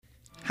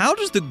How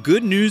does the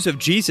good news of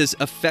Jesus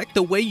affect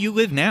the way you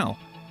live now?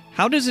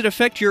 How does it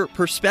affect your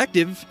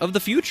perspective of the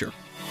future?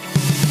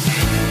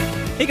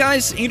 Hey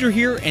guys, Andrew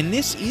here, and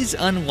this is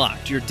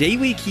Unlocked, your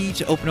daily key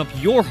to open up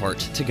your heart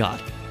to God.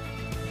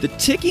 The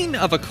ticking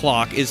of a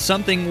clock is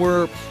something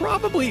we're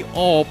probably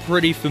all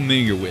pretty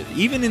familiar with,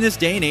 even in this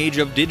day and age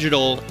of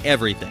digital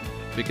everything,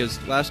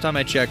 because last time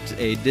I checked,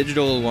 a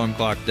digital alarm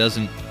clock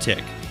doesn't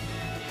tick.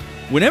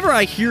 Whenever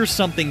I hear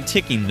something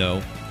ticking,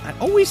 though, I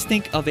always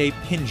think of a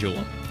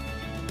pendulum.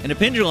 And a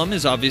pendulum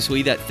is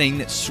obviously that thing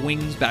that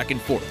swings back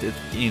and forth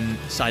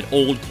inside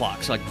old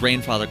clocks, like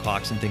grandfather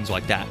clocks and things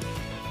like that.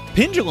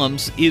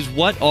 Pendulums is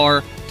what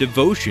our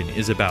devotion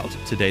is about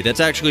today.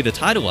 That's actually the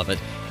title of it,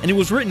 and it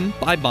was written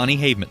by Bonnie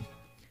Haveman.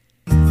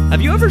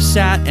 Have you ever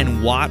sat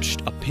and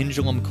watched a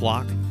pendulum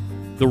clock?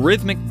 The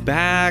rhythmic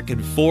back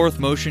and forth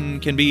motion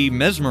can be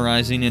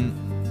mesmerizing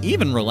and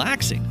even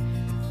relaxing.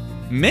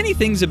 Many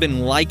things have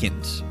been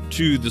likened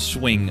to the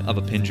swing of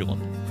a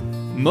pendulum.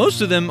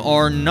 Most of them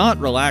are not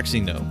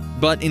relaxing, though,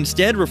 but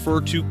instead refer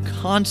to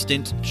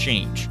constant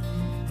change.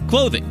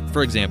 Clothing,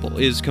 for example,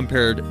 is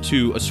compared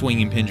to a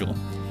swinging pendulum.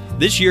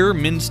 This year,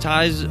 men's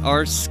ties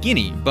are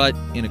skinny, but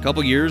in a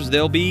couple years,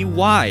 they'll be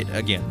wide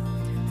again.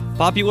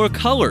 Popular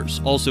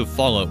colors also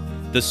follow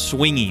the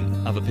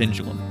swinging of a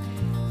pendulum.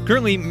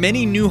 Currently,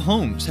 many new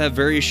homes have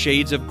various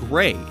shades of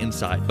gray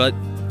inside, but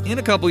in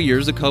a couple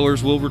years, the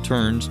colors will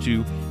return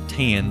to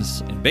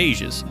tans and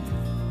beiges.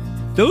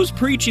 Those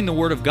preaching the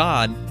Word of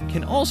God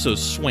can also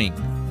swing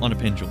on a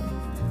pendulum.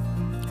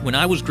 When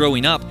I was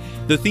growing up,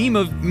 the theme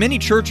of many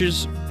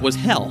churches was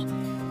hell.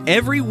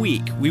 Every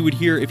week, we would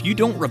hear, if you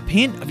don't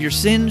repent of your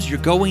sins, you're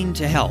going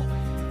to hell.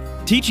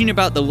 Teaching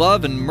about the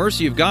love and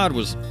mercy of God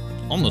was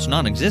almost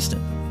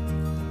non-existent.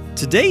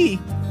 Today,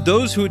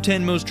 those who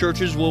attend most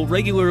churches will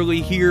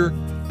regularly hear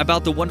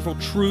about the wonderful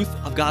truth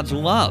of God's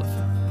love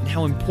and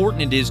how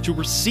important it is to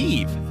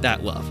receive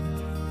that love.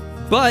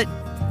 But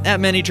at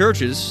many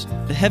churches,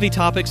 the heavy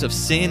topics of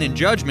sin and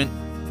judgment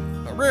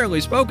are rarely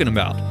spoken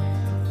about.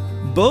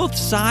 Both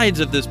sides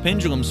of this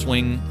pendulum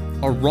swing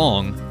are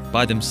wrong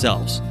by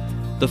themselves.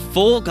 The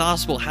full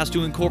gospel has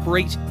to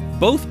incorporate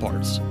both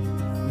parts.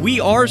 We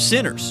are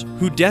sinners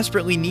who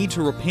desperately need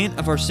to repent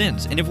of our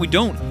sins, and if we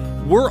don't,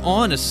 we're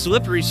on a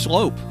slippery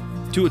slope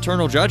to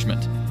eternal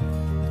judgment.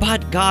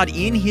 But God,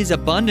 in His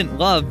abundant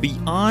love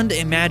beyond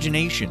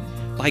imagination,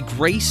 by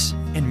grace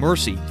and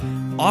mercy,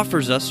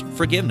 offers us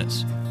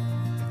forgiveness.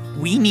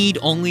 We need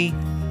only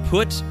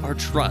put our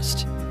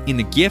trust in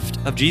the gift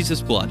of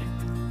Jesus' blood,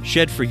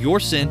 shed for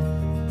your sin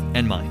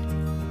and mine.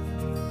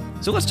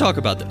 So let's talk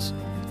about this.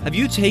 Have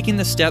you taken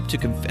the step to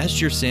confess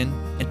your sin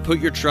and put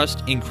your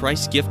trust in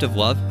Christ's gift of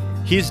love,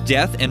 His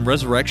death and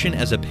resurrection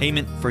as a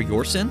payment for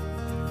your sin?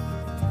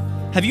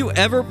 Have you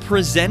ever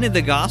presented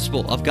the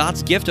gospel of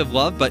God's gift of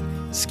love but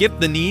skipped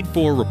the need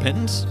for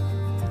repentance?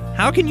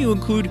 How can you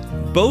include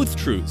both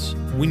truths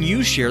when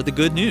you share the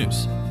good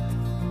news?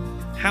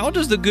 How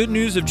does the good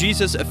news of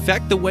Jesus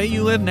affect the way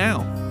you live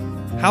now?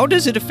 How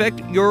does it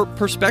affect your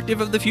perspective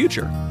of the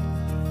future?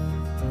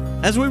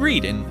 As we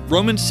read in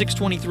Romans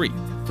 6:23,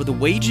 "For the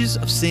wages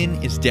of sin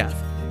is death,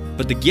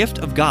 but the gift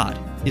of God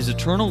is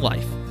eternal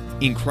life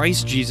in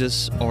Christ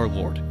Jesus our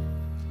Lord."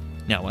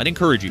 Now, I'd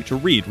encourage you to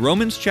read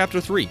Romans chapter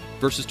 3,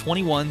 verses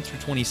 21 through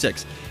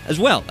 26, as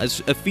well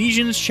as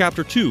Ephesians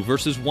chapter 2,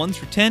 verses 1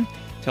 through 10,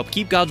 to help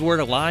keep God's Word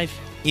alive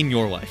in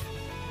your life.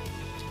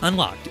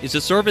 Unlocked is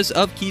a service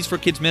of Keys for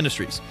Kids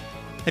Ministries.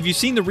 Have you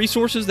seen the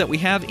resources that we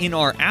have in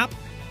our app?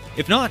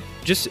 If not,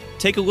 just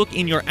take a look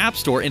in your app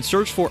store and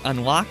search for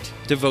Unlocked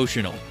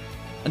Devotional.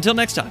 Until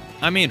next time,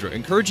 I'm Andrew,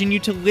 encouraging you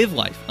to live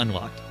life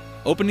unlocked,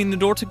 opening the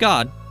door to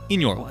God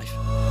in your life.